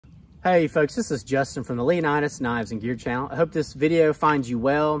Hey folks, this is Justin from the Leonidas Knives and Gear channel. I hope this video finds you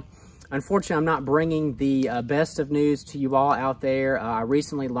well. Unfortunately, I'm not bringing the best of news to you all out there. I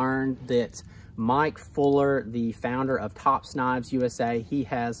recently learned that Mike Fuller, the founder of Tops Knives USA, he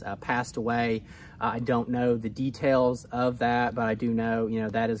has passed away. I don't know the details of that, but I do know,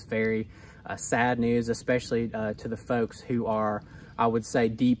 that is very sad news, especially to the folks who are, I would say,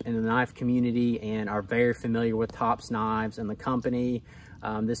 deep in the knife community and are very familiar with Tops Knives and the company.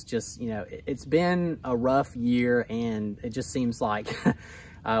 This just, it's been a rough year, and it just seems like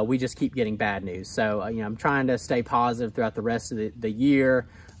we just keep getting bad news. So, I'm trying to stay positive throughout the rest of the year,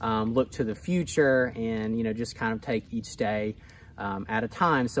 look to the future, and, just kind of take each day at a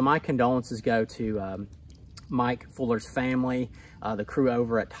time. So my condolences go to Mike Fuller's family, the crew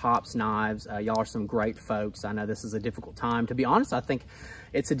over at Tops Knives. Y'all are some great folks. I know this is a difficult time. To be honest, I think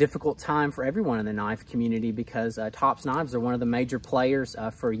it's a difficult time for everyone in the knife community because Tops Knives are one of the major players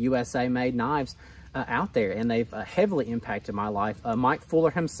for USA-made knives out there, and they've heavily impacted my life. Mike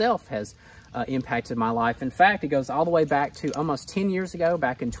Fuller himself has impacted my life. In fact, it goes all the way back to almost 10 years ago,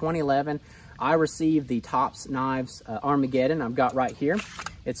 back in 2011. I received the Tops Knives Armageddon I've got right here.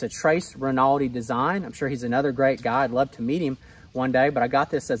 It's a Trace Rinaldi design. I'm sure he's another great guy. I'd love to meet him one day, but I got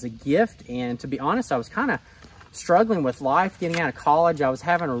this as a gift, and to be honest, I was kind of struggling with life, getting out of college. I was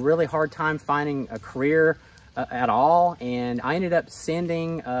having a really hard time finding a career at all, and I ended up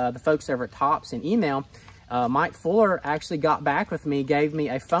sending the folks over at Tops an email. Mike Fuller actually got back with me, gave me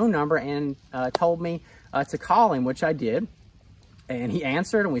a phone number, and told me to call him, which I did. And he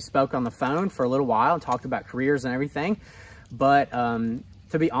answered, and we spoke on the phone for a little while and talked about careers and everything. But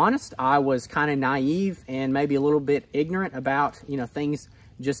to be honest, I was kind of naive and maybe a little bit ignorant about, things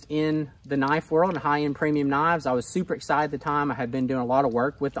just in the knife world and high-end premium knives. I was super excited at the time. I had been doing a lot of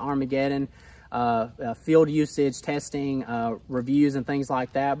work with the Armageddon, field usage, testing, reviews, and things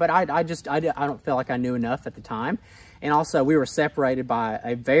like that. But I don't feel like I knew enough at the time. And also, we were separated by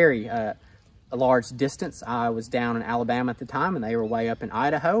a very a large distance. I was down in Alabama at the time, and they were way up in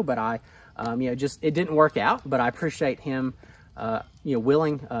Idaho. But it didn't work out. But I appreciate him,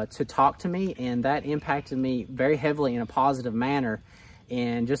 willing to talk to me, and that impacted me very heavily in a positive manner.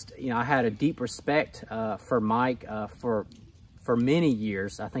 And just, I had a deep respect for Mike for many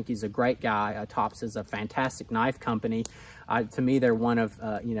years. I think he's a great guy. Tops is a fantastic knife company. To me, they're one of,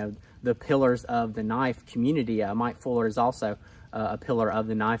 the pillars of the knife community. Mike Fuller is also a pillar of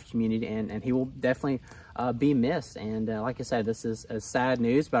the knife community, and he will definitely be missed. And like I said, this is sad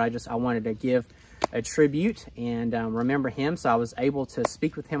news, but I wanted to give a tribute and remember him. So I was able to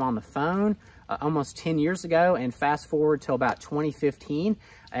speak with him on the phone almost 10 years ago, and fast forward till about 2015,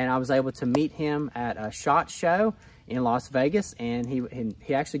 and I was able to meet him at a SHOT Show in Las Vegas, and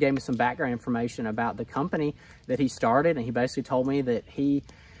he actually gave me some background information about the company that he started, and he basically told me that he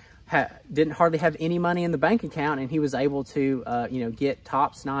didn't hardly have any money in the bank account, and he was able to get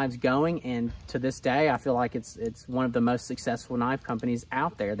Tops Knives going, and to this day I feel like it's one of the most successful knife companies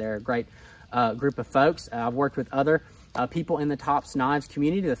out there. They're a great group of folks. I've worked with other people in the Tops Knives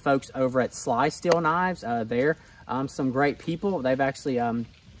community, the folks over at Sly Steel Knives. They're some great people. They've actually,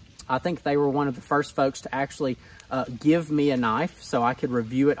 I think they were one of the first folks to actually give me a knife so I could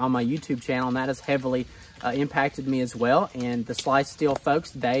review it on my YouTube channel, and that has heavily impacted me as well. And the Sly Steel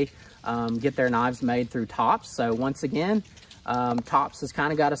folks, they get their knives made through Tops. So once again, Tops has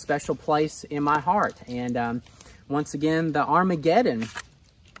kind of got a special place in my heart. And once again, the Armageddon,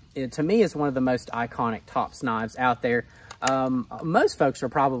 to me, is one of the most iconic Tops knives out there. Most folks are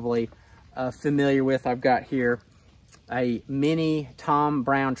probably familiar with. I've got here a mini Tom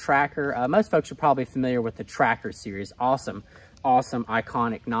Brown Tracker. Most folks are probably familiar with the Tracker series. Awesome,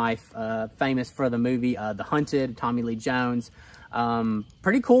 iconic knife, famous for the movie The Hunted, Tommy Lee Jones.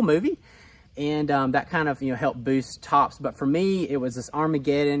 Pretty cool movie. And that kind of helped boost Tops. But for me, it was this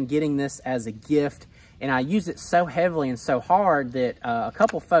Armageddon, getting this as a gift. And I use it so heavily and so hard that a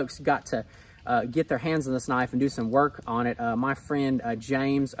couple folks got to get their hands on this knife and do some work on it. My friend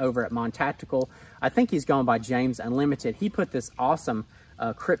James over at Montactical, I think he's going by James Unlimited, he put this awesome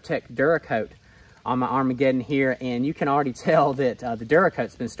Cryptek Duracoat on my Armageddon here, and you can already tell that the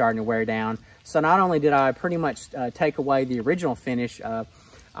Duracoat's been starting to wear down. So not only did I pretty much take away the original finish,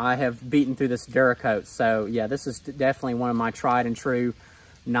 I have beaten through this Duracoat. So yeah, this is definitely one of my tried and true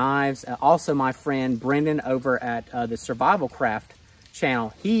knives. Also, my friend Brendan over at the Survival Craft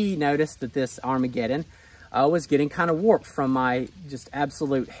channel, he noticed that this Armageddon was getting kind of warped from my just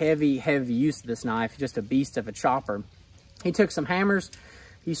absolute heavy use of this knife. Just a beast of a chopper. He took some hammers,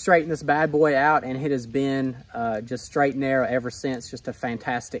 he straightened this bad boy out, and it has been just straight and narrow ever since. Just a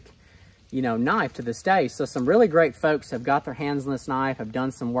fantastic knife to this day. So some really great folks have got their hands on this knife, have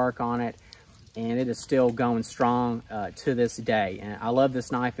done some work on it, and it is still going strong to this day. And I love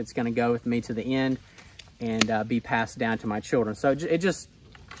this knife. It's going to go with me to the end and be passed down to my children. So it just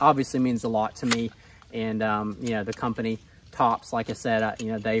obviously means a lot to me. And, the company Tops, like I said,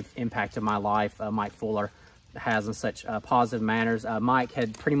 they've impacted my life. Mike Fuller has in such positive manners. Mike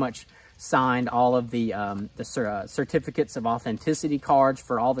had pretty much signed all of the certificates of authenticity cards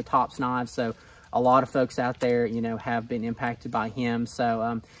for all the Tops knives. So a lot of folks out there, have been impacted by him.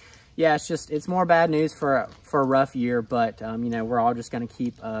 So, yeah, it's more bad news for a rough year, but, we're all just going to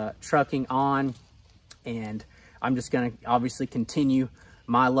keep trucking on, and I'm just going to obviously continue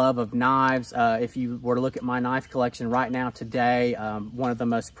my love of knives. If you were to look at my knife collection right now today, one of the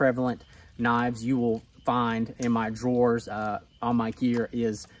most prevalent knives you will find in my drawers on my gear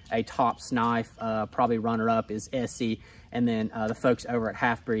is a Tops knife. Probably runner-up is Essie, and then the folks over at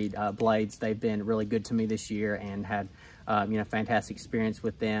Half-Breed Blades, they've been really good to me this year and had fantastic experience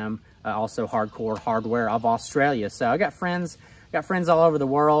with them. Also Hardcore Hardware of Australia. So I got friends all over the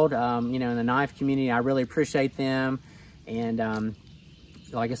world, in the knife community. I really appreciate them. And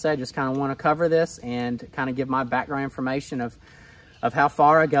like I said, just kind of want to cover this and kind of give my background information of how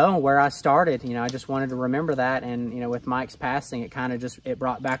far I go and where I started. I just wanted to remember that. And, with Mike's passing, it kind of it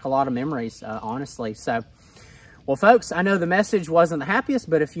brought back a lot of memories, honestly. So, well, folks, I know the message wasn't the happiest,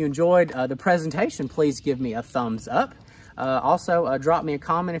 but if you enjoyed the presentation, please give me a thumbs up. Also, drop me a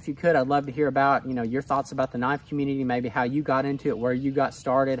comment if you could. I'd love to hear about, your thoughts about the knife community, maybe how you got into it, where you got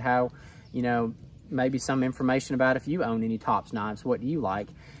started, how, maybe some information about if you own any Tops knives, what do you like?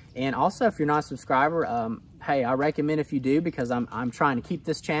 And also, if you're not a subscriber, hey, I recommend if you do, because I'm trying to keep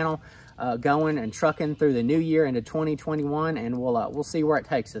this channel going and trucking through the new year into 2021, and we'll see where it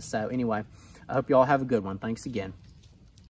takes us. So anyway, I hope you all have a good one. Thanks again.